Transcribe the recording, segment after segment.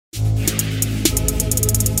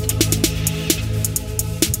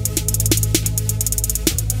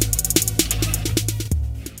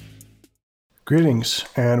Greetings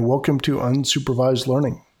and welcome to Unsupervised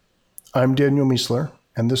Learning. I'm Daniel Miessler,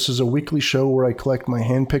 and this is a weekly show where I collect my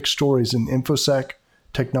hand-picked stories in InfoSec,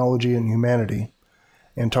 technology, and humanity,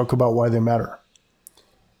 and talk about why they matter.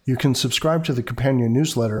 You can subscribe to the companion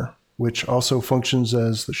newsletter, which also functions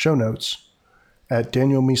as the show notes, at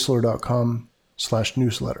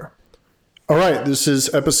danielmiessler.com/newsletter. All right, this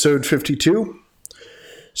is episode 52.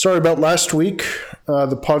 Sorry about last week.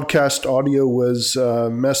 The podcast audio was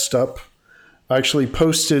messed up. I actually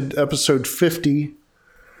posted episode 50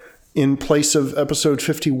 in place of episode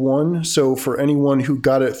 51. So for anyone who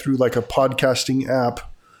got it through like a podcasting app,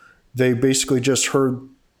 they basically just heard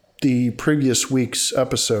the previous week's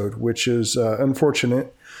episode, which is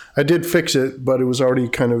unfortunate. I did fix it, but it was already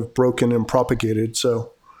kind of broken and propagated.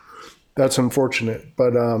 So that's unfortunate.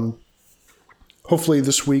 But hopefully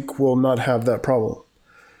this week we'll not have that problem.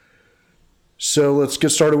 So let's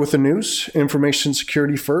get started with the news. Information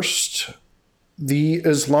security first. The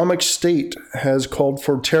Islamic State has called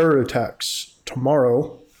for terror attacks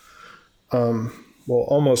tomorrow.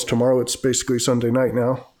 Almost tomorrow. It's basically Sunday night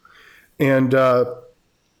now. And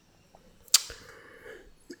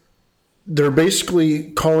they're basically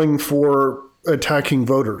calling for attacking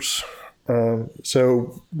voters.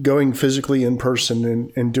 So going physically in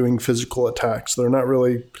person and doing physical attacks. They're not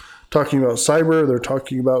really talking about cyber. They're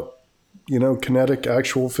talking about, kinetic,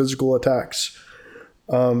 actual physical attacks.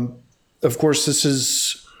 Of course, this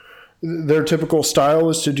is their typical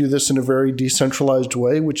style is to do this in a very decentralized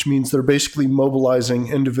way, which means they're basically mobilizing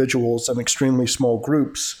individuals in extremely small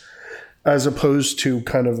groups, as opposed to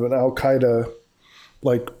kind of an Al-Qaeda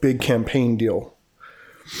like big campaign deal.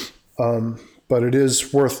 But it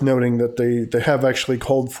is worth noting that they have actually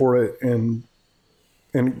called for it and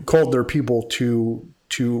called their people to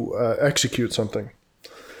execute something.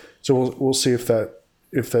 So we'll see if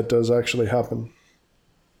that does actually happen.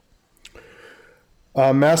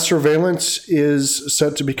 Mass surveillance is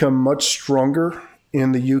set to become much stronger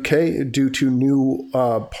in the UK due to new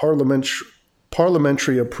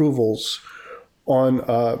parliamentary approvals on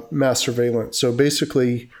mass surveillance. So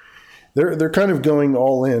basically, they're kind of going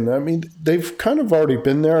all in. I mean, they've kind of already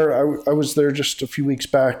been there. I was there just a few weeks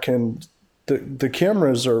back, and the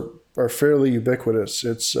cameras are fairly ubiquitous.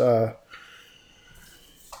 It's all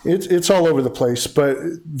over the place, but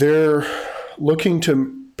they're looking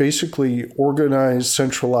to basically organize,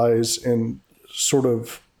 centralize, and sort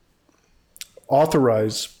of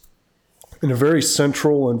authorize in a very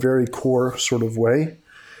central and very core sort of way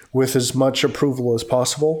with as much approval as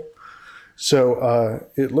possible. So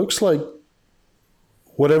it looks like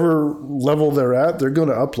whatever level they're at, they're going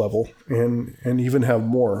to up level and even have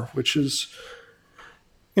more, which is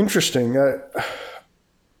interesting.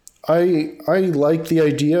 I like the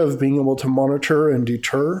idea of being able to monitor and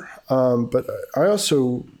deter, but I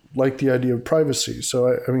also like the idea of privacy.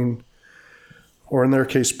 So, or in their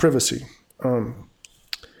case, privacy. I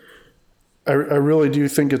really do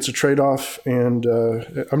think it's a trade-off, and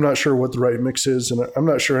I'm not sure what the right mix is, and I'm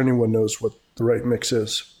not sure anyone knows what the right mix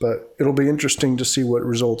is, but it'll be interesting to see what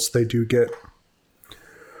results they do get.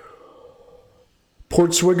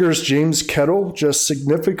 Portswigger's James Kettle just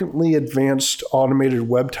significantly advanced automated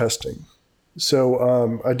web testing.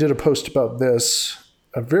 So I did a post about this,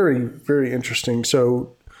 a very, very interesting.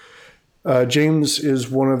 So James is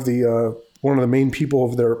one of the main people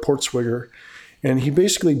over there at Portswigger, and he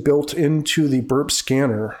basically built into the burp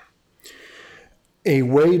scanner a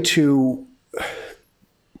way to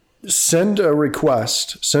send a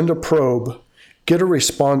request, send a probe, get a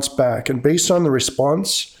response back, and based on the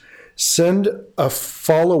response, send a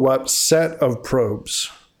follow-up set of probes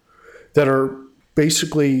that are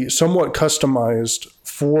basically somewhat customized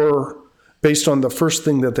based on the first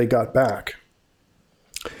thing that they got back.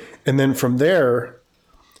 And then from there,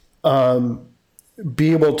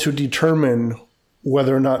 be able to determine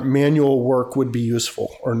whether or not manual work would be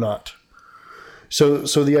useful or not. So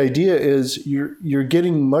the idea is you're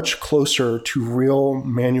getting much closer to real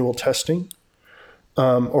manual testing,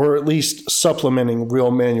 or at least supplementing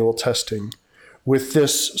real manual testing with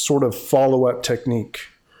this sort of follow-up technique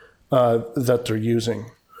that they're using.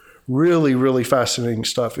 Really, really fascinating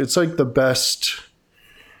stuff. It's like the best,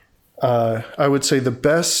 I would say the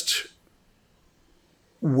best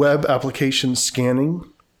web application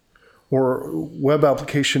scanning or web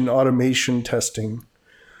application automation testing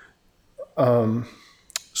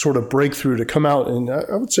sort of breakthrough to come out in,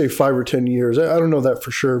 I would say 5 or 10 years. I don't know that for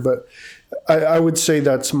sure, but I would say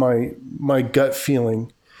that's my gut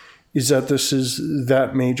feeling, is that this is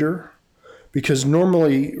that major, because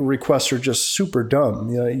normally requests are just super dumb.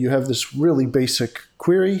 You have this really basic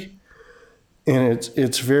query, and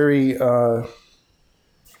it's very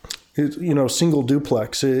single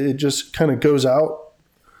duplex. It just kind of goes out.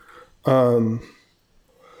 Well,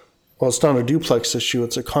 it's not a duplex issue.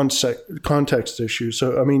 It's a context issue.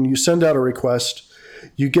 So, I mean, you send out a request,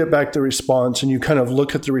 you get back the response, and you kind of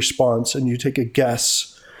look at the response and you take a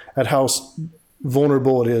guess at how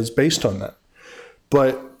vulnerable it is based on that.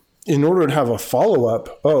 But in order to have a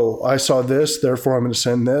follow-up, I saw this, therefore I'm going to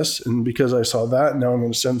send this. And because I saw that, now I'm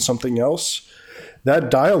going to send something else. That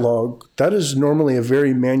dialogue, that is normally a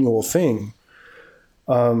very manual thing.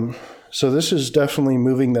 So this is definitely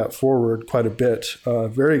moving that forward quite a bit.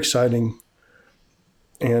 Very exciting.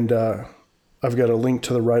 And I've got a link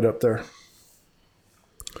to the write-up there.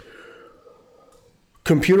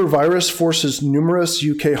 Computer virus forces numerous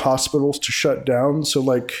UK hospitals to shut down. So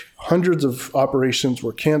like hundreds of operations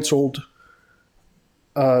were canceled.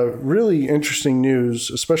 Really interesting news,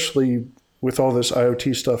 especially with all this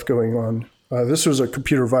IoT stuff going on. This was a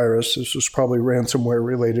computer virus. This was probably ransomware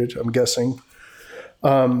related, I'm guessing.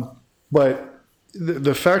 But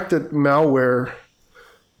the fact that malware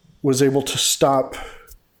was able to stop,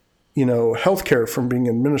 healthcare from being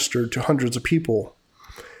administered to hundreds of people,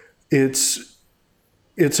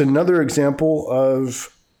 it's another example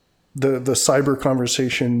of the cyber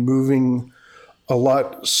conversation moving a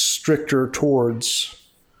lot stricter towards,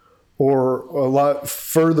 or a lot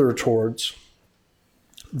further towards,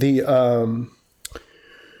 the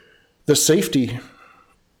safety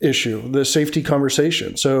issue, the safety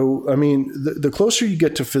conversation. So, I mean, the closer you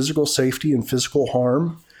get to physical safety and physical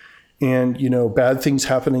harm and, bad things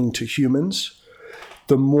happening to humans,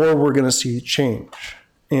 the more we're going to see change.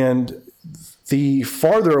 And the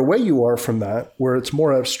farther away you are from that, where it's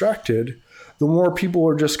more abstracted, the more people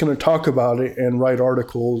are just going to talk about it and write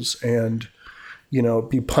articles and,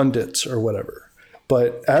 be pundits or whatever.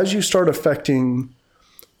 But as you start affecting,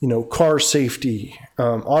 car safety,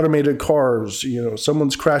 automated cars,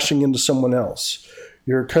 someone's crashing into someone else,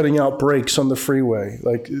 you're cutting out brakes on the freeway,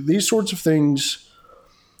 like these sorts of things,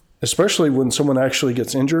 especially when someone actually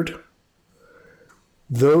gets injured,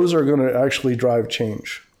 those are going to actually drive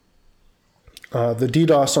change. The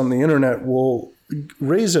DDoS on the internet will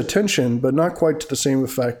raise attention, but not quite to the same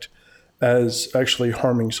effect as actually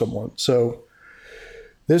harming someone. So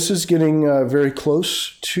this is getting very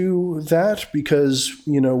close to that because,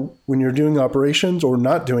 when you're doing operations or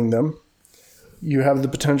not doing them, you have the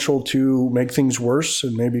potential to make things worse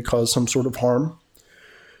and maybe cause some sort of harm.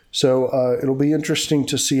 So it'll be interesting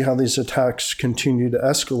to see how these attacks continue to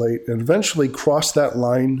escalate and eventually cross that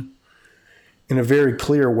line in a very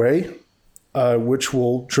clear way. Which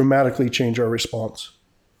will dramatically change our response.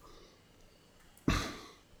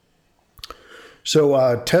 So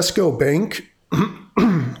Tesco Bank,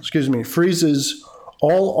 freezes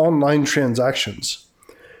all online transactions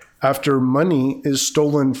after money is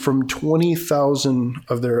stolen from 20,000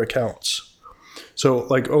 of their accounts. So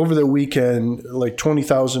like over the weekend, like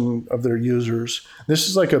 20,000 of their users. This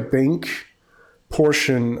is like a bank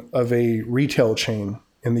portion of a retail chain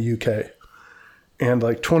in the UK. And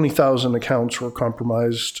like 20,000 accounts were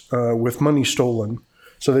compromised with money stolen.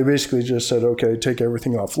 So they basically just said, okay, take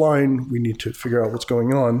everything offline. We need to figure out what's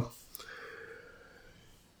going on.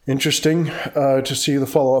 Interesting to see the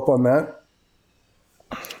follow-up on that.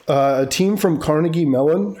 A team from Carnegie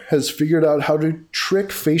Mellon has figured out how to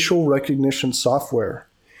trick facial recognition software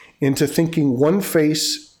into thinking one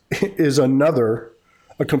face is another,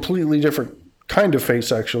 a completely different kind of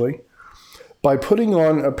face actually, by putting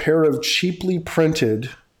on a pair of cheaply printed,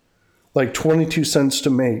 like 22 cents to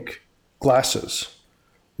make, glasses.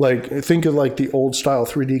 Like, think of like the old style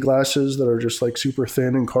 3D glasses that are just like super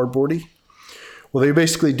thin and cardboardy. Well, they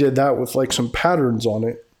basically did that with like some patterns on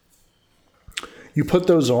it. You put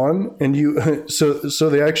those on and so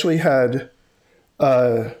they actually had,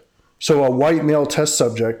 a white male test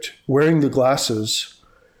subject wearing the glasses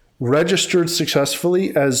registered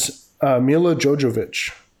successfully as Mila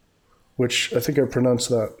Jovovich, which I think I pronounced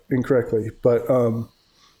that incorrectly, but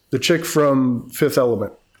the chick from Fifth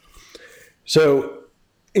Element. So,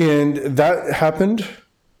 and that happened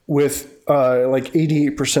with like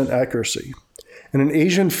 88% accuracy. And an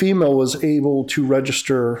Asian female was able to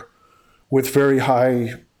register with very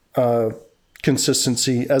high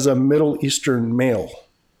consistency as a Middle Eastern male.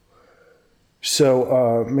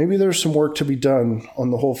 So maybe there's some work to be done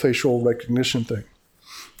on the whole facial recognition thing,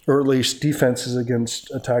 or at least defenses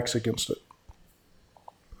against attacks against it.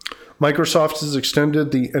 Microsoft has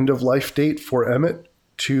extended the end-of-life date for Emmet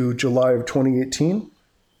to July of 2018.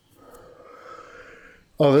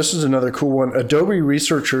 Oh, this is another cool one. Adobe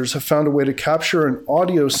researchers have found a way to capture an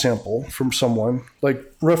audio sample from someone, like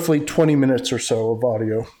roughly 20 minutes or so of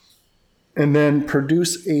audio, and then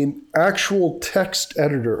produce an actual text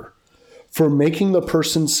editor for making the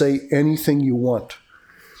person say anything you want.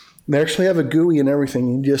 They actually have a GUI and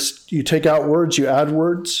everything. You take out words, you add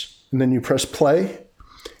words, and then you press play,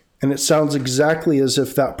 and it sounds exactly as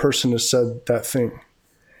if that person has said that thing.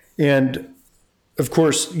 And of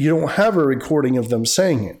course, you don't have a recording of them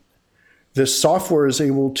saying it. This software is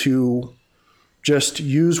able to just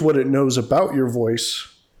use what it knows about your voice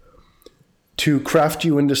to craft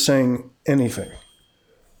you into saying anything.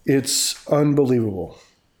 It's unbelievable.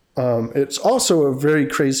 It's also a very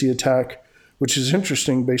crazy attack, which is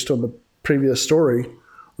interesting based on the previous story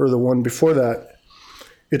or the one before that.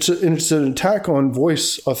 It's an attack on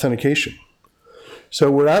voice authentication. So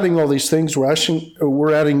we're adding all these things.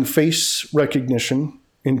 We're adding face recognition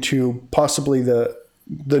into possibly the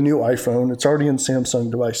new iPhone. It's already in Samsung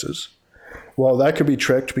devices. Well, that could be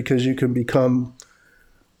tricked because you can become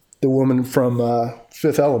the woman from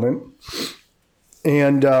Fifth Element.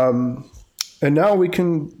 And now we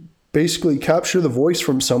can basically capture the voice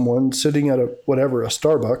from someone sitting at a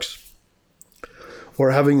Starbucks,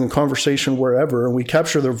 or having a conversation wherever, and we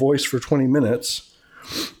capture their voice for 20 minutes.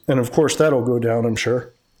 And of course, that'll go down, I'm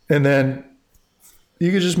sure. And then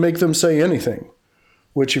you could just make them say anything,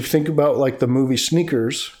 which if you think about like the movie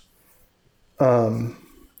Sneakers,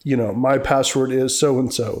 my password is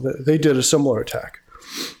so-and-so. They did a similar attack.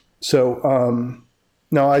 So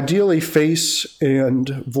now ideally face and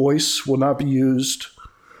voice will not be used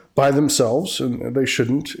by themselves, and they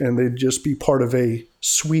shouldn't, and they'd just be part of a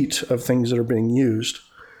suite of things that are being used.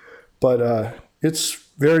 But it's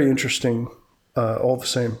very interesting all the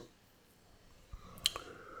same.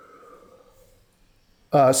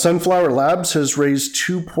 Sunflower Labs has raised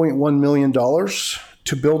 $2.1 million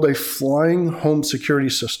to build a flying home security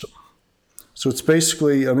system. So it's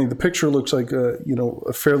basically, the picture looks like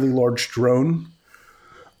a fairly large drone.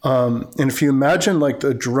 And if you imagine like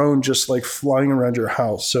the drone just like flying around your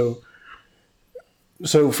house.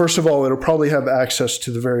 So first of all, it'll probably have access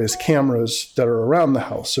to the various cameras that are around the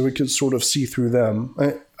house. So we could sort of see through them.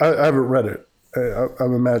 I haven't read it.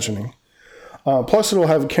 I'm imagining. Plus it'll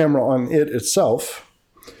have a camera on it itself.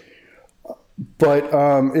 But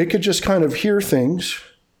it could just kind of hear things.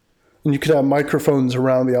 And you could have microphones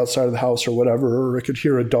around the outside of the house or whatever, or it could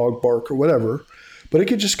hear a dog bark or whatever. But it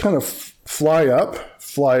could just kind of fly up,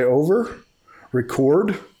 fly over,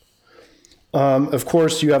 record. Of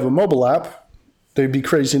course, you have a mobile app. They'd be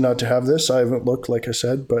crazy not to have this. I haven't looked, like I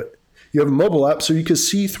said, but you have a mobile app so you can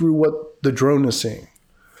see through what the drone is seeing.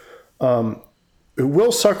 It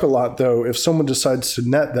will suck a lot, though, if someone decides to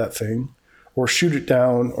net that thing or shoot it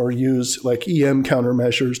down or use like EM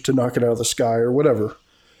countermeasures to knock it out of the sky or whatever.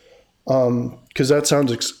 Because that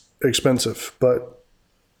sounds expensive, but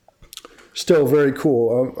still very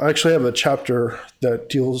cool. I actually have a chapter that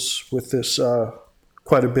deals with this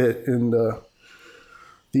quite a bit in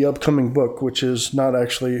the upcoming book, which is not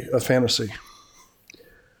actually a fantasy.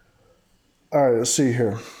 All right, let's see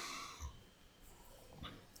here.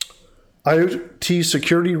 IoT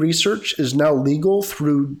security research is now legal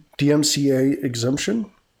through DMCA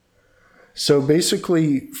exemption. So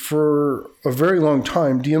basically, for a very long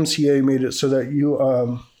time, DMCA made it so that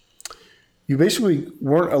you basically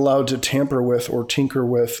weren't allowed to tamper with or tinker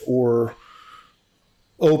with or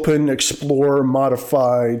open, explore,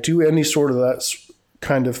 modify, do any sort of that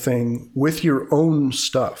kind of thing with your own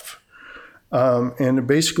stuff. And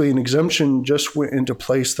basically an exemption just went into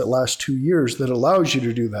place that last 2 years that allows you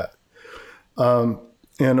to do that.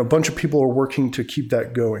 And a bunch of people are working to keep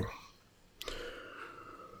that going.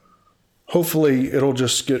 Hopefully it'll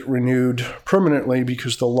just get renewed permanently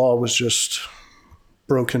because the law was just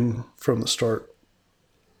broken from the start.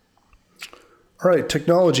 All right,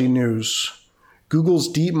 technology news.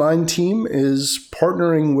 Google's DeepMind team is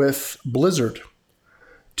partnering with Blizzard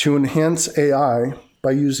to enhance AI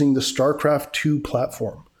by using the StarCraft 2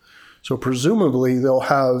 platform. So presumably they'll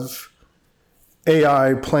have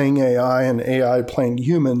AI playing AI and AI playing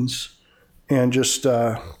humans and just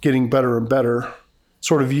getting better and better,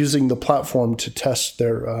 sort of using the platform to test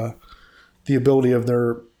their the ability of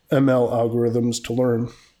their ML algorithms to learn.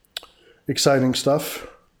 Exciting stuff.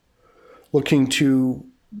 Looking to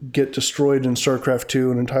get destroyed in StarCraft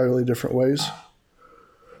 2 in entirely different ways.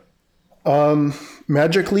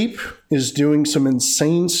 Magic Leap is doing some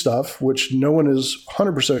insane stuff, which no one is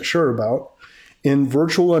 100% sure about, in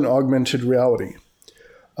virtual and augmented reality.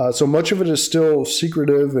 So much of it is still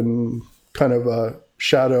secretive and kind of a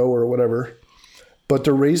shadow or whatever, but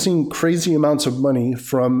they're raising crazy amounts of money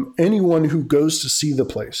from anyone who goes to see the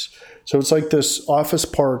place. So it's like this office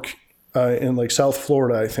park in like South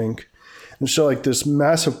Florida, I think. And it's like this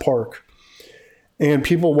massive park. And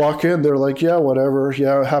people walk in, they're like, yeah, whatever.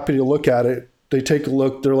 Yeah, happy to look at it. they take a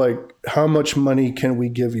look. They're like, how much money can we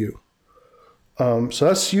give you? So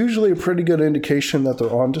that's usually a pretty good indication that they're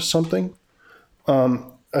onto something.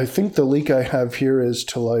 I think the leak I have here is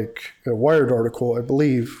to like a Wired article, I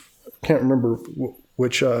believe. I can't remember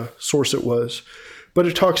which source it was, but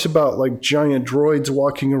it talks about like giant droids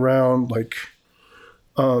walking around. Like,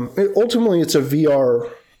 ultimately, it's a VR,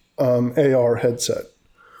 AR headset.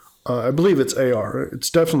 I believe it's AR. It's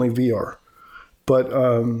definitely VR, but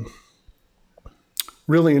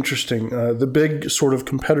really interesting. The big sort of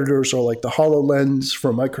competitors are like the HoloLens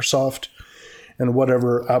from Microsoft and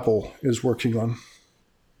whatever Apple is working on.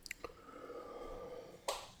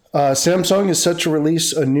 Samsung is set to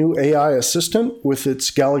release a new AI assistant with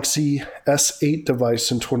its Galaxy S8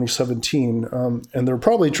 device in 2017. And they're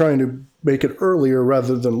probably trying to make it earlier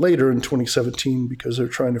rather than later in 2017 because they're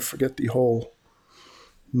trying to forget the whole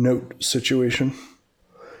Note situation.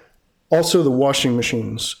 Also, the washing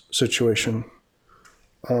machines situation.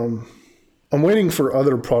 I'm waiting for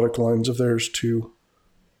other product lines of theirs to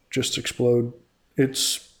just explode.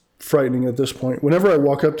 It's frightening at this point. Whenever I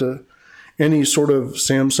walk up to any sort of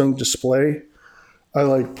Samsung display, I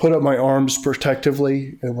like put up my arms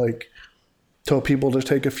protectively and like tell people to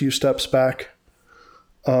take a few steps back.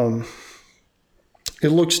 It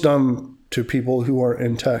looks dumb to people who are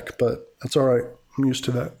in tech, but that's all right. I'm used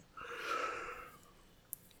to that.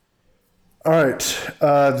 All right.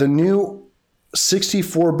 The new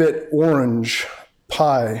 64-bit Orange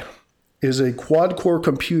Pi is a quad-core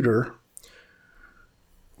computer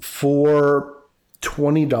for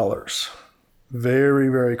 $20. Very,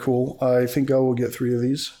 very cool. I think I will get 3 of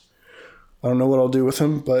these. I don't know what I'll do with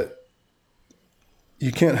them, but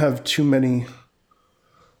you can't have too many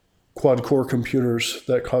quad-core computers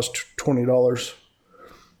that cost $20.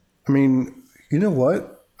 I mean, you know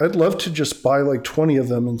what? I'd love to just buy like 20 of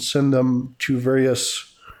them and send them to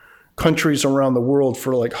various countries around the world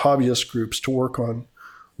for like hobbyist groups to work on,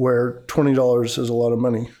 where $20 is a lot of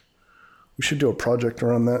money. We should do a project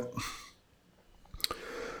around that.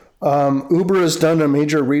 Uber has done a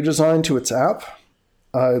major redesign to its app.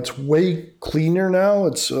 It's way cleaner now.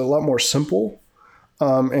 It's a lot more simple,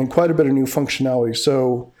 and quite a bit of new functionality.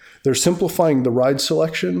 So they're simplifying the ride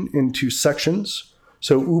selection into sections.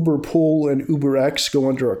 So Uber Pool and Uber X go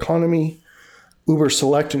under economy. Uber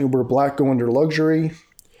Select and Uber Black go under luxury.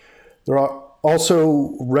 They're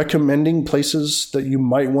also recommending places that you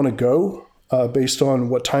might want to go based on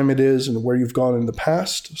what time it is and where you've gone in the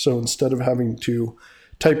past. So instead of having to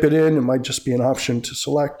type it in, it might just be an option to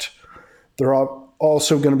select. They're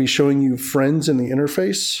also going to be showing you friends in the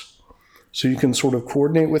interface, so you can sort of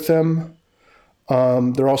coordinate with them.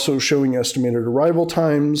 They're also showing estimated arrival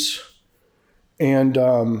times and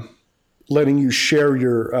letting you share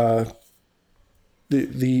your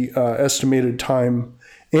the estimated time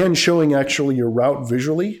and showing actually your route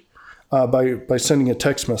visually by sending a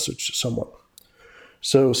text message to someone.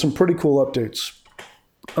 So some pretty cool updates.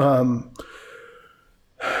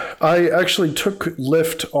 I actually took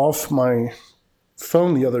Lyft off my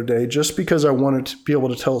phone the other day just because I wanted to be able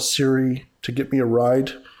to tell Siri to get me a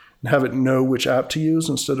ride and have it know which app to use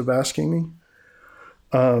instead of asking me.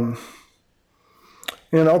 And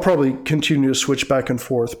I'll probably continue to switch back and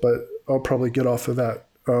forth, but I'll probably get off of that.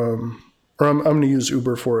 Or I'm going to use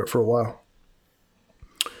Uber for it for a while.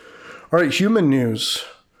 All right, human news.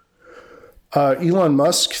 Elon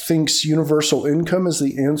Musk thinks universal income is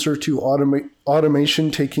the answer to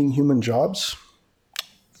automation taking human jobs.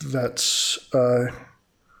 That's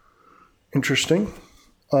interesting.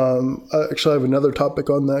 Actually, I have another topic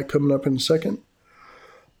on that coming up in a second.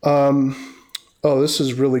 This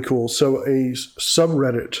is really cool. So a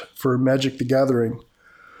subreddit for Magic the Gathering,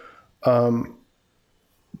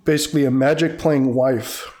 basically a Magic playing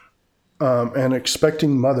wife and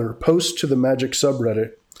expecting mother posts to the Magic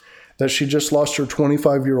subreddit that she just lost her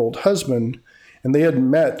 25-year-old husband, and they had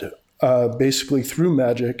met basically through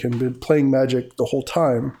Magic and been playing Magic the whole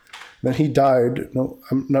time. Then he died. No,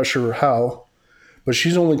 I'm not sure how, but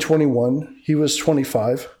she's only 21. He was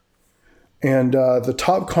 25. And the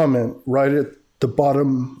top comment right at the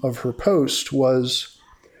bottom of her post was,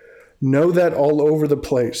 "Know that all over the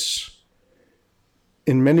place,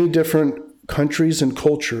 in many different countries and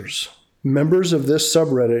cultures, members of this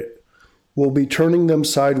subreddit will be turning them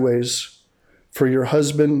sideways for your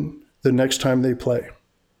husband the next time they play."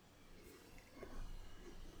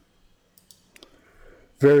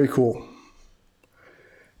 Very cool.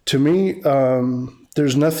 To me,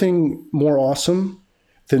 there's nothing more awesome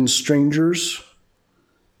than strangers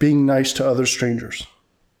being nice to other strangers.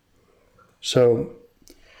 So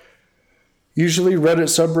usually Reddit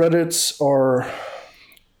subreddits are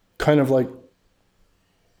kind of like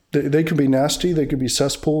they could be nasty. They could be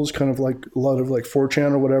cesspools, kind of like a lot of like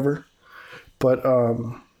 4chan or whatever. But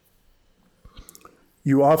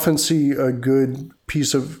you often see a good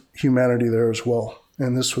piece of humanity there as well.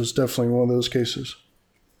 And this was definitely one of those cases.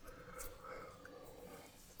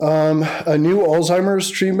 A new Alzheimer's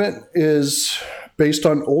treatment is based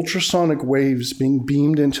on ultrasonic waves being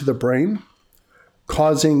beamed into the brain,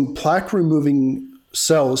 causing plaque-removing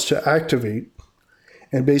cells to activate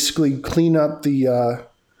and basically clean up the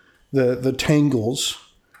tangles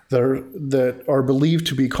that are believed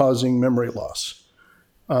to be causing memory loss.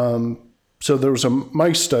 So there was a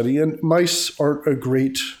mice study, and mice aren't a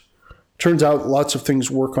great. Turns out lots of things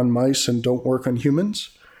work on mice and don't work on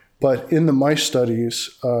humans. But in the mice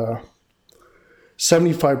studies,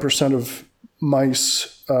 75% of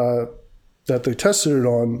mice that they tested it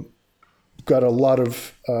on got a lot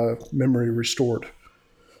of memory restored.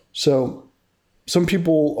 So some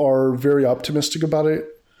people are very optimistic about it.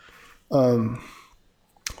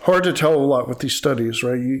 Hard to tell a lot with these studies,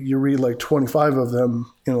 right? You read like 25 of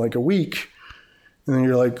them in like a week, and then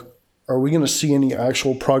you're like, are we going to see any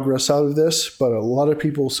actual progress out of this? But a lot of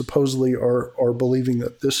people supposedly are believing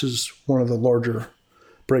that this is one of the larger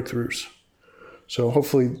breakthroughs. So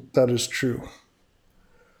hopefully that is true.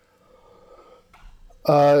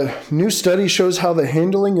 New study shows how the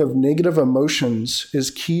handling of negative emotions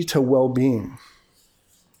is key to well-being.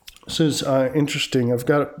 This is interesting. I've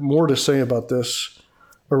got more to say about this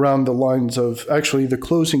around the lines of actually the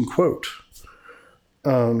closing quote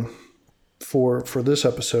for this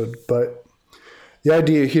episode. But the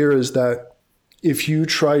idea here is that if you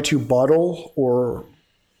try to bottle or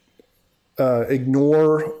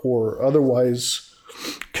ignore or otherwise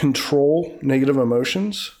control negative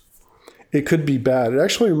emotions, it could be bad. It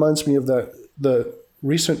actually reminds me of the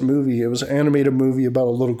recent movie. It was an animated movie about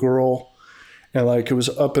a little girl, and like it was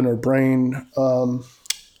up in her brain. I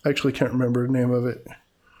actually can't remember the name of it.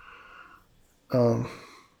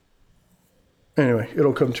 Anyway,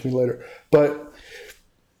 it'll come to me later. But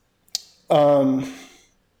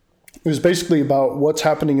it was basically about what's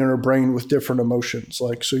happening in her brain with different emotions.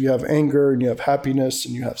 Like, so you have anger and you have happiness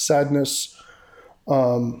and you have sadness. I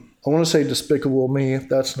want to say Despicable Me.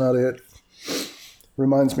 That's not it.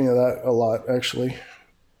 Reminds me of that a lot, actually.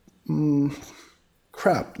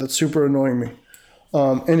 Crap, that's super annoying me.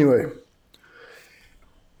 Anyway,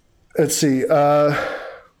 let's see.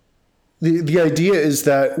 The idea is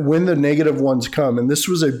that when the negative ones come, and this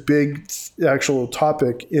was a big actual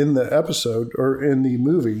topic in the episode or in the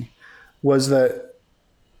movie, was that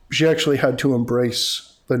she actually had to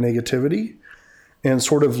embrace the negativity and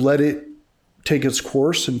sort of let it take its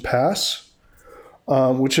course and pass,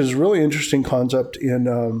 which is a really interesting concept in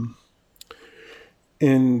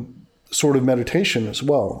sort of meditation as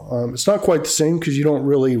well. It's not quite the same because you don't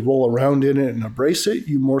really roll around in it and embrace it.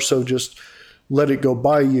 You more so just let it go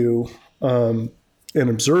by you and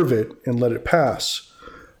observe it and let it pass.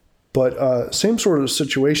 But same sort of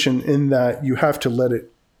situation in that you have to let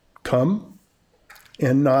it come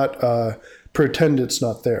and not pretend it's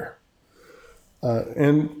not there.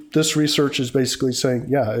 And this research is basically saying,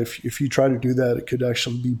 yeah, if you try to do that, it could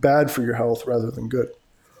actually be bad for your health rather than good.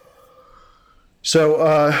 So,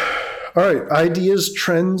 all right, ideas,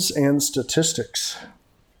 trends, and statistics.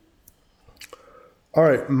 All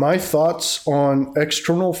right, my thoughts on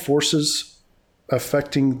external forces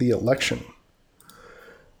affecting the election.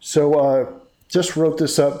 So, just wrote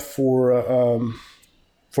this up for an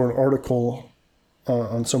article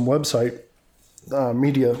on some website,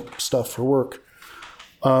 media stuff for work.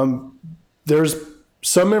 There's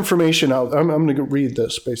some information out. I'm going to read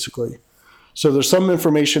this basically. So there's some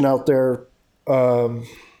information out there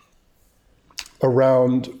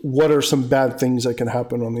around what are some bad things that can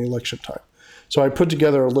happen on the election time. So I put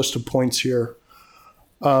together a list of points here.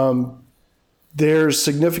 There's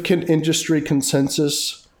significant industry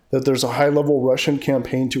consensus that there's a high-level Russian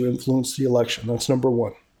campaign to influence the election. That's number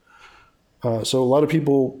one. So a lot of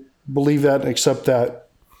people believe that and accept that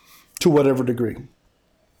to whatever degree.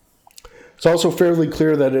 It's also fairly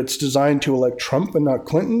clear that it's designed to elect Trump and not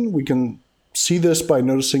Clinton. We can see this by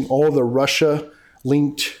noticing all the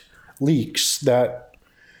Russia-linked leaks that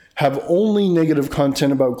have only negative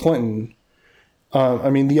content about Clinton. I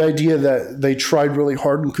mean, the idea that they tried really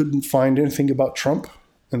hard and couldn't find anything about Trump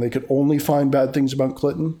and they could only find bad things about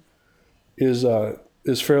Clinton is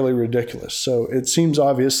fairly ridiculous. So it seems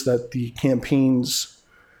obvious that the campaigns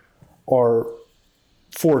are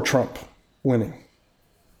for Trump winning.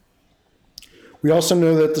 We also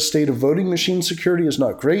know that the state of voting machine security is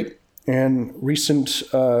not great, and recent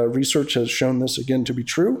research has shown this again to be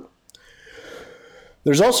true.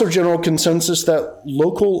 There's also general consensus that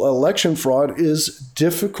local election fraud is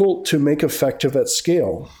difficult to make effective at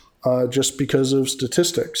scale, just because of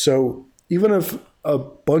statistics. So even if a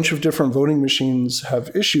bunch of different voting machines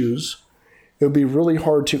have issues, it would be really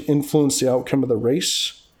hard to influence the outcome of the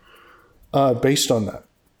race based on that.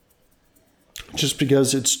 Just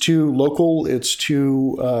because it's too local, it's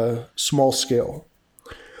too small scale.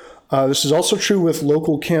 This is also true with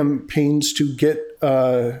local campaigns to get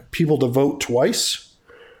people to vote twice,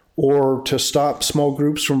 or to stop small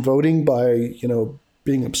groups from voting by,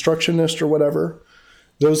 being obstructionist or whatever.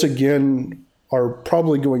 Those, again, are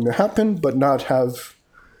probably going to happen, but not have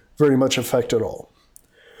very much effect at all.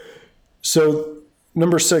 So,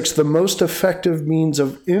 number 6, the most effective means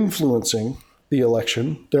of influencing the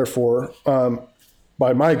election, therefore,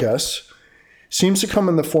 by my guess, seems to come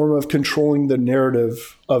in the form of controlling the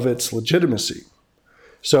narrative of its legitimacy.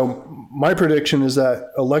 So my prediction is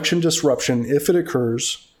that election disruption, if it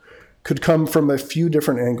occurs, could come from a few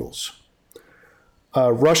different angles.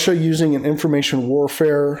 Russia using an information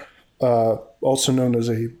warfare, also known as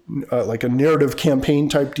a narrative campaign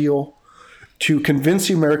type deal, to convince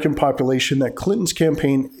the American population that Clinton's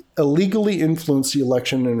campaign illegally influenced the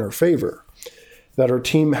election in her favor, that her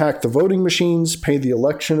team hacked the voting machines, paid the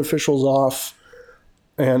election officials off,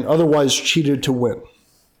 and otherwise cheated to win.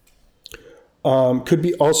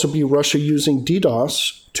 Could also be Russia using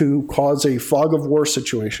DDoS to cause a fog of war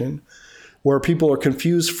situation where people are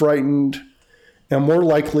confused, frightened, and more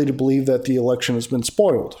likely to believe that the election has been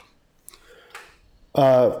spoiled.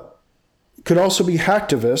 Could also be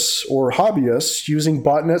hacktivists or hobbyists using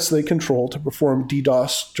botnets they control to perform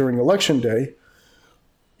DDoS during election day,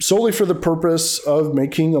 solely for the purpose of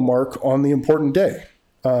making a mark on the important day,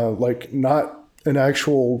 not an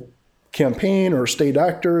actual campaign or state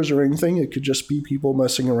actors or anything. It could just be people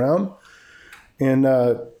messing around and,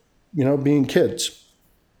 being kids.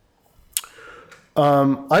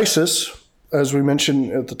 ISIS, as we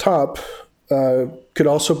mentioned at the top, could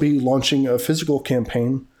also be launching a physical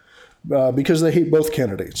campaign because they hate both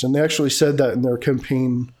candidates. And they actually said that in their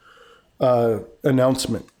campaign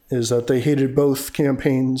announcement, is that they hated both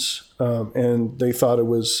campaigns and they thought it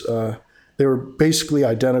was, they were basically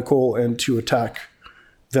identical, and to attack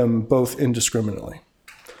them both indiscriminately.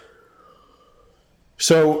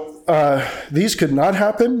 So these could not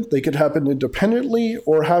happen. They could happen independently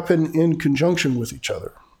or happen in conjunction with each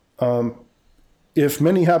other. If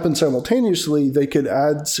many happen simultaneously, they could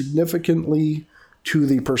add significantly to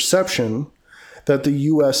the perception that the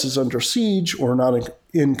U.S. is under siege or not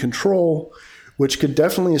in control, which could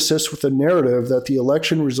definitely assist with the narrative that the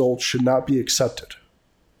election results should not be accepted.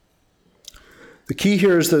 The key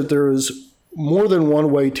here is that there is more than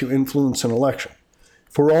one way to influence an election.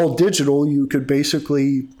 If we're all digital, you could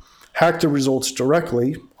basically hack the results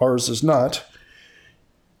directly. Ours is not.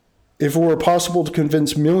 If it were possible to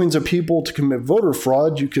convince millions of people to commit voter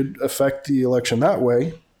fraud, you could affect the election that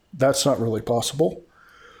way. That's not really possible.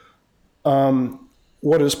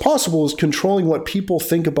 What is possible is controlling what people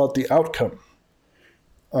think about the outcome.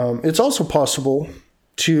 It's also possible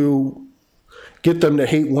to get them to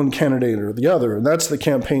hate one candidate or the other, and that's the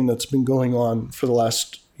campaign that's been going on for the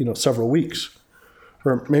last several weeks,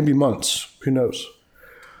 or maybe months. Who knows?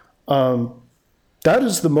 That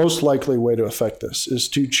is the most likely way to affect this, is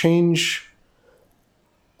to change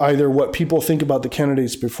either what people think about the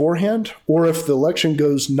candidates beforehand, or if the election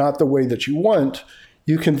goes not the way that you want,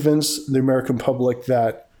 you convince the American public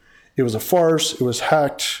that it was a farce, it was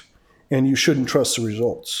hacked, and you shouldn't trust the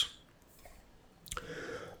results.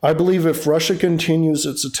 I believe if Russia continues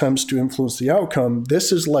its attempts to influence the outcome,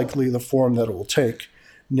 this is likely the form that it will take: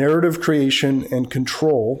 narrative creation and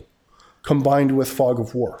control combined with fog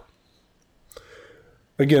of war.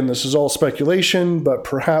 Again, this is all speculation, but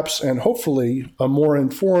perhaps and hopefully a more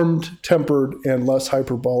informed, tempered, and less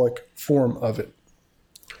hyperbolic form of it.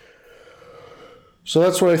 So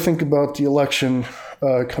that's what I think about the election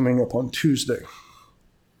coming up on Tuesday.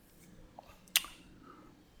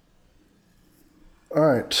 All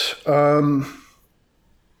right.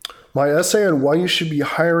 My essay on why you should be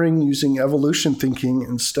hiring using evolution thinking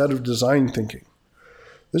instead of design thinking.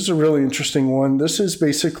 This is a really interesting one. This is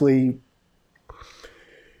basically,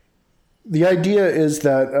 the idea is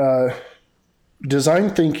that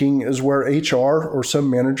design thinking is where HR or some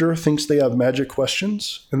manager thinks they have magic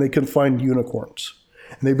questions and they can find unicorns.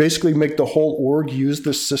 And they basically make the whole org use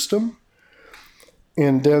this system,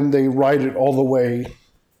 and then they ride it all the way.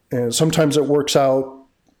 And sometimes it works out,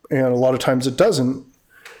 and a lot of times it doesn't.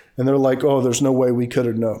 And they're like, oh, there's no way we could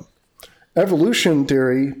have known. Evolution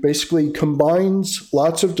theory basically combines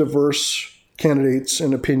lots of diverse candidates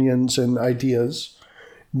and opinions and ideas,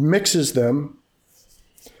 mixes them,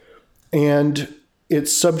 and it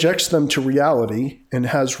subjects them to reality and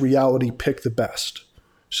has reality pick the best.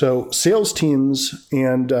 So sales teams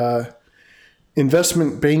and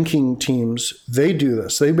investment banking teams, they do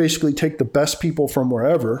this. They basically take the best people from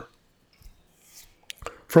wherever,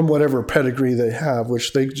 from whatever pedigree they have,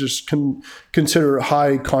 which they just can consider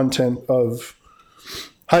high content of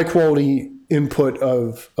high quality input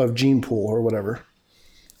of gene pool or whatever.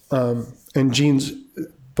 And genes,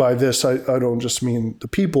 by this, I don't just mean the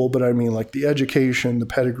people, but I mean like the education, the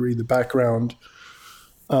pedigree, the background,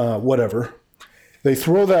 whatever. They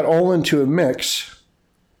throw that all into a mix,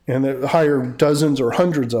 and they hire dozens or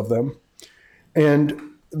hundreds of them, and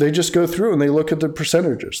they just go through and they look at the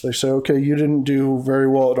percentages. They say, okay, you didn't do very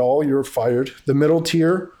well at all, you're fired. The middle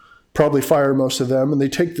tier, probably fire most of them, and they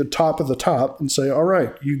take the top of the top and say, all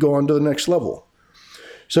right, you go on to the next level.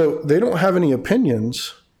 So they don't have any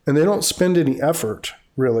opinions, and they don't spend any effort,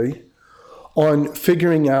 really, on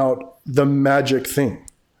figuring out the magic thing.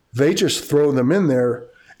 They just throw them in there,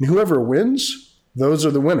 and whoever wins, those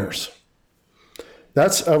are the winners.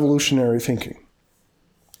 That's evolutionary thinking.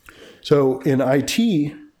 So in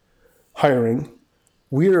IT hiring,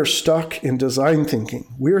 we are stuck in design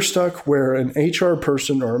thinking. We are stuck where an HR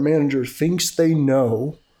person or a manager thinks they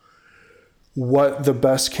know what the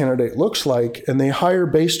best candidate looks like, and they hire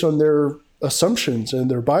based on their assumptions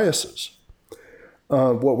and their biases.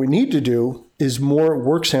 What we need to do is more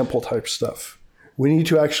work sample type stuff. We need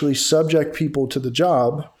to actually subject people to the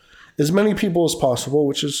job, as many people as possible,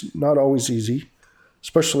 which is not always easy,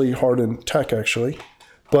 especially hard in tech actually.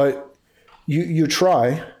 But you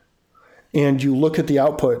try, and you look at the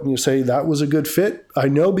output and you say, that was a good fit. I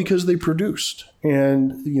know because they produced,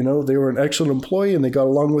 and they were an excellent employee and they got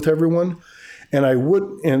along with everyone.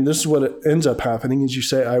 And this is what it ends up happening is you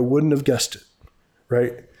say, I wouldn't have guessed it,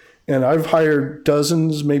 right? And I've hired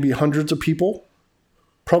dozens, maybe hundreds of people,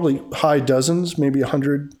 probably high dozens, maybe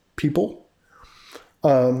 100 people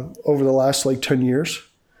over the last 10 years.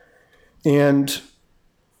 And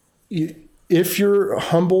if you're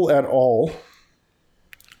humble at all,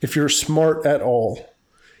 if you're smart at all,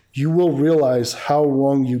 you will realize how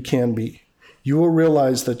wrong you can be. You will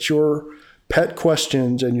realize that your pet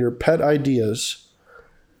questions and your pet ideas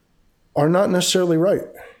are not necessarily right,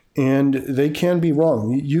 and they can be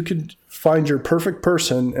wrong. You could find your perfect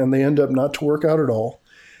person and they end up not to work out at all.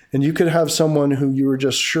 And you could have someone who you were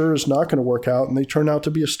just sure is not going to work out and they turn out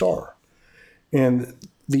to be a star. And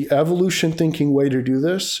the evolution thinking way to do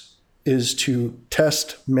this is to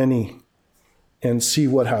test many and see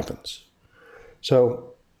what happens.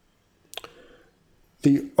 So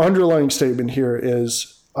the underlying statement here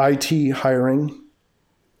is IT hiring,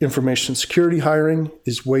 information security hiring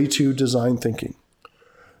is way too design thinking.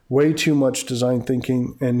 Way too much design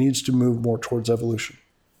thinking, and needs to move more towards evolution.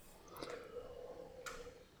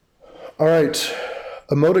 All right,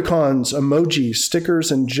 emoticons, emojis,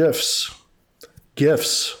 stickers, and GIFs.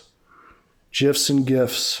 GIFs and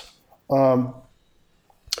GIFs.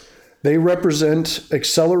 They represent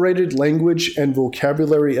accelerated language and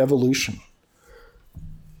vocabulary evolution.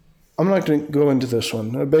 I'm not going to go into this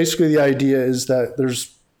one. Basically, the idea is that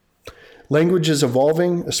there's language is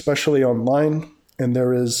evolving, especially online, and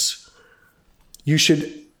you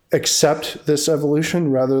should accept this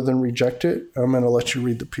evolution rather than reject it. I'm going to let you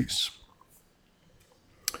read the piece.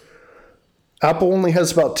 Apple only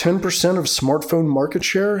has about 10% of smartphone market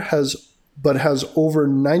share, but has over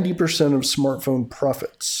 90% of smartphone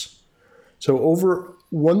profits. So over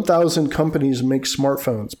 1,000 companies make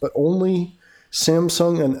smartphones, but only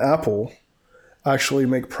Samsung and Apple actually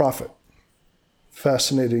make profit.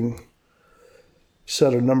 Fascinating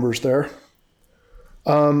set of numbers there.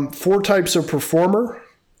 4 types of performer: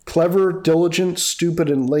 clever, diligent, stupid,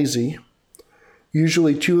 and lazy.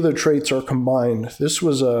 Usually 2 of the traits are combined. This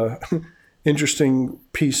was a interesting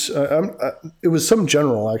piece. It was some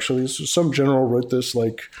general, actually. Some general wrote this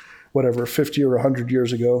 50 or 100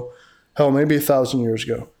 years ago. Hell, maybe 1,000 years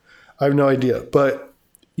ago. I have no idea. But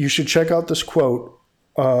you should check out this quote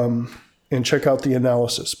and check out the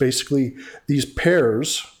analysis. Basically, these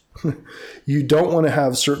pairs, you don't want to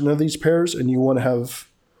have certain of these pairs, and you want to have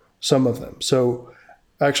some of them. So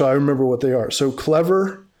actually, I remember what they are. So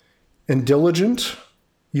clever and diligent,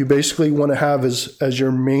 you basically want to have as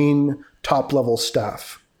your main top-level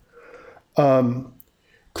staff.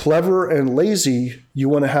 Clever and lazy, you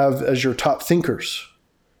want to have as your top thinkers,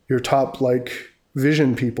 your top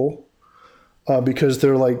vision people, because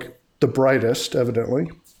they're the brightest,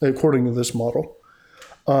 evidently, according to this model.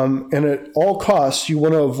 And at all costs, you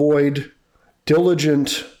want to avoid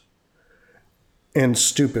diligent and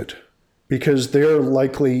stupid, because they're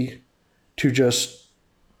likely to just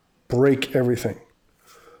break everything.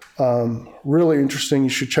 Really interesting. You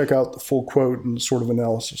should check out the full quote and sort of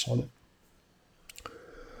analysis on it.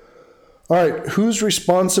 All right, whose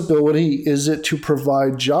responsibility is it to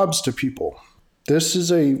provide jobs to people? This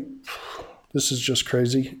is just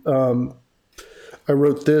crazy. I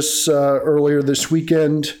wrote this earlier this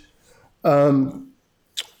weekend.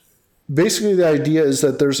 Basically, the idea is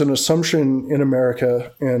that there's an assumption in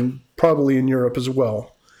America and probably in Europe as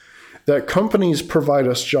well that companies provide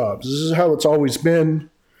us jobs. This is how it's always been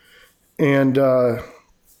and how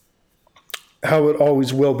it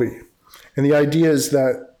always will be. And the idea is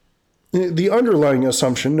that the underlying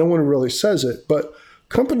assumption, no one really says it, but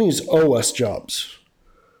companies owe us jobs.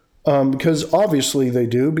 Because obviously they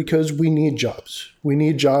do, because we need jobs. We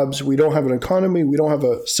need jobs. We don't have an economy. We don't have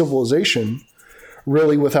a civilization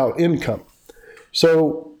really without income.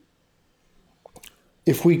 So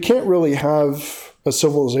if we can't really have a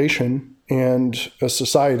civilization and a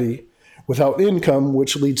society without income,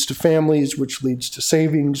 which leads to families, which leads to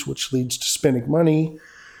savings, which leads to spending money,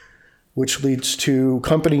 which leads to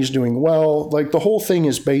companies doing well, like the whole thing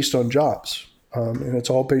is based on jobs, and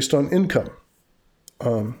it's all based on income.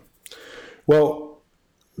 Well,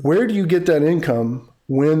 where do you get that income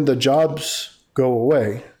when the jobs go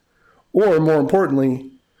away? Or more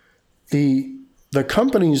importantly, the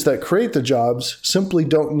companies that create the jobs simply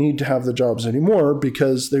don't need to have the jobs anymore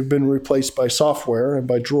because they've been replaced by software and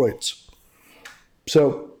by droids.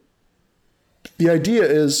 So the idea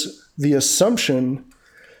is the assumption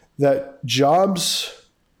that jobs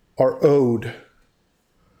are owed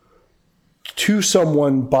to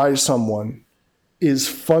someone by someone is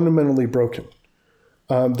fundamentally broken.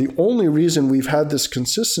 The only reason we've had this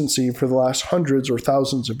consistency for the last hundreds or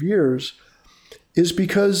thousands of years is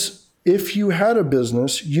because if you had a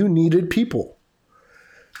business, you needed people.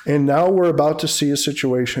 And now we're about to see a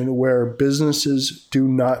situation where businesses do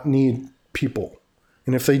not need people.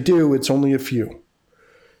 And if they do, it's only a few.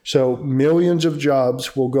 So millions of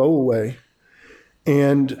jobs will go away,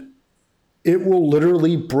 and it will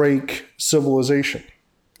literally break civilization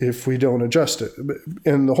if we don't adjust it.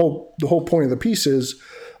 And the whole point of the piece is,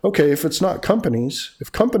 okay, if it's not companies,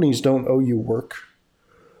 if companies don't owe you work,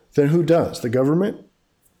 then who does? The government?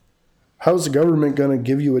 How's the government going to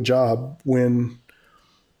give you a job when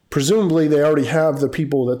presumably they already have the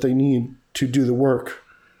people that they need to do the work,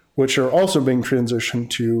 which are also being transitioned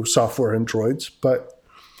to software and droids? But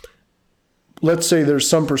let's say there's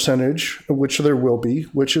some percentage, which there will be,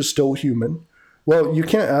 which is still human. Well, you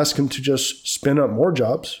can't ask them to just spin up more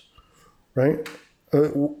jobs, right?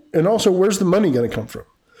 And also, where's the money going to come from?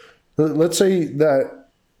 Let's say that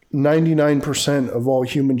 99% of all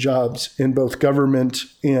human jobs in both government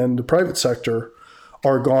and the private sector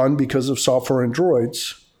are gone because of software and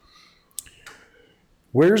droids.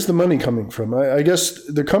 Where's the money coming from? I guess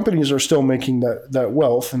the companies are still making that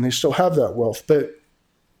wealth, and they still have that wealth, but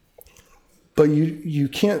you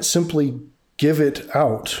can't simply give it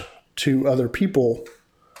out to other people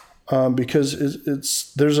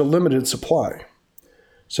because there's a limited supply.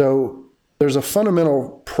 So there's a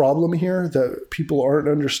fundamental problem here that people aren't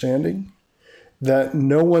understanding, that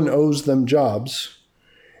no one owes them jobs,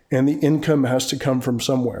 and the income has to come from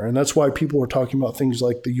somewhere. And that's why people are talking about things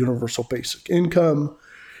like the universal basic income,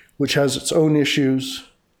 which has its own issues,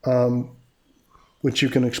 which you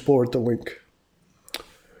can explore at the link.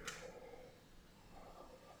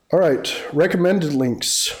 All right, recommended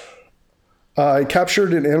links. I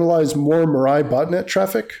captured and analyzed more Mirai botnet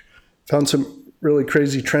traffic, found some really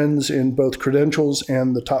crazy trends in both credentials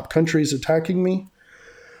and the top countries attacking me.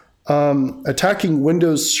 Attacking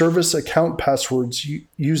Windows service account passwords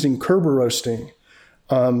using Kerberoasting.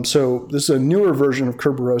 So this is a newer version of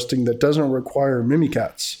Kerberoasting that doesn't require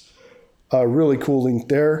Mimikatz. Really cool link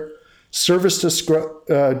there. Service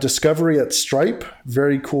discovery at Stripe.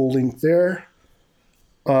 Very cool link there.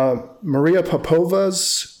 Maria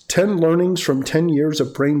Popova's 10 learnings from 10 years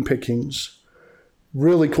of brain pickings.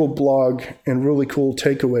 Really cool blog and really cool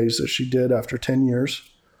takeaways that she did after 10 years.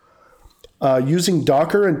 Using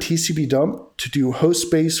Docker and TCP dump to do host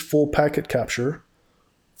space full packet capture.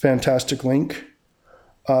 Fantastic link.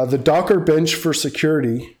 The Docker bench for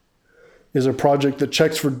security is a project that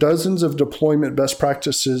checks for dozens of deployment best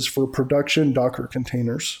practices for production Docker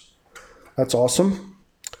containers. That's awesome.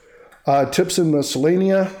 Tips and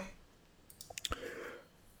miscellanea.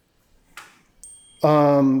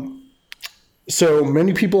 So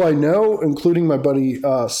many people I know, including my buddy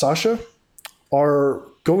Sasha, are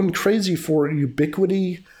going crazy for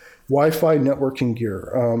Ubiquiti Wi-Fi networking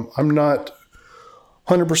gear. I'm not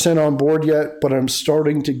 100% on board yet, but I'm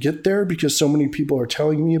starting to get there because so many people are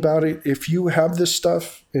telling me about it. If you have this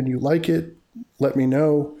stuff and you like it, let me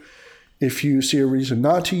know. If you see a reason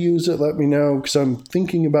not to use it, let me know, because I'm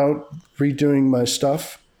thinking about redoing my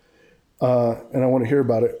stuff, and I want to hear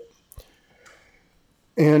about it.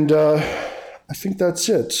 And I think that's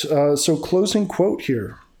it. So closing quote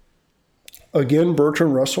here. Again,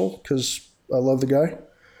 Bertrand Russell, because I love the guy.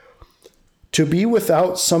 To be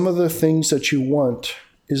without some of the things that you want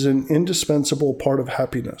is an indispensable part of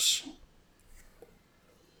happiness.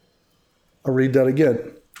 I'll read that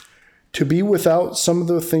again. To be without some of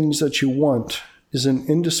the things that you want is an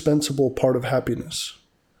indispensable part of happiness.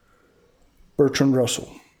 Bertrand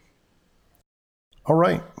Russell. All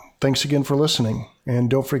right. Thanks again for listening. And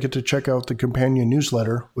don't forget to check out the companion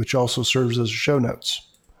newsletter, which also serves as show notes.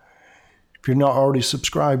 If you're not already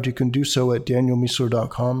subscribed, you can do so at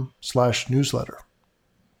danielmiessler.com/newsletter.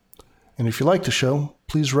 And if you like the show,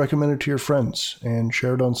 please recommend it to your friends and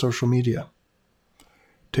share it on social media.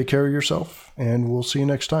 Take care of yourself, and we'll see you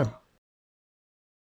next time.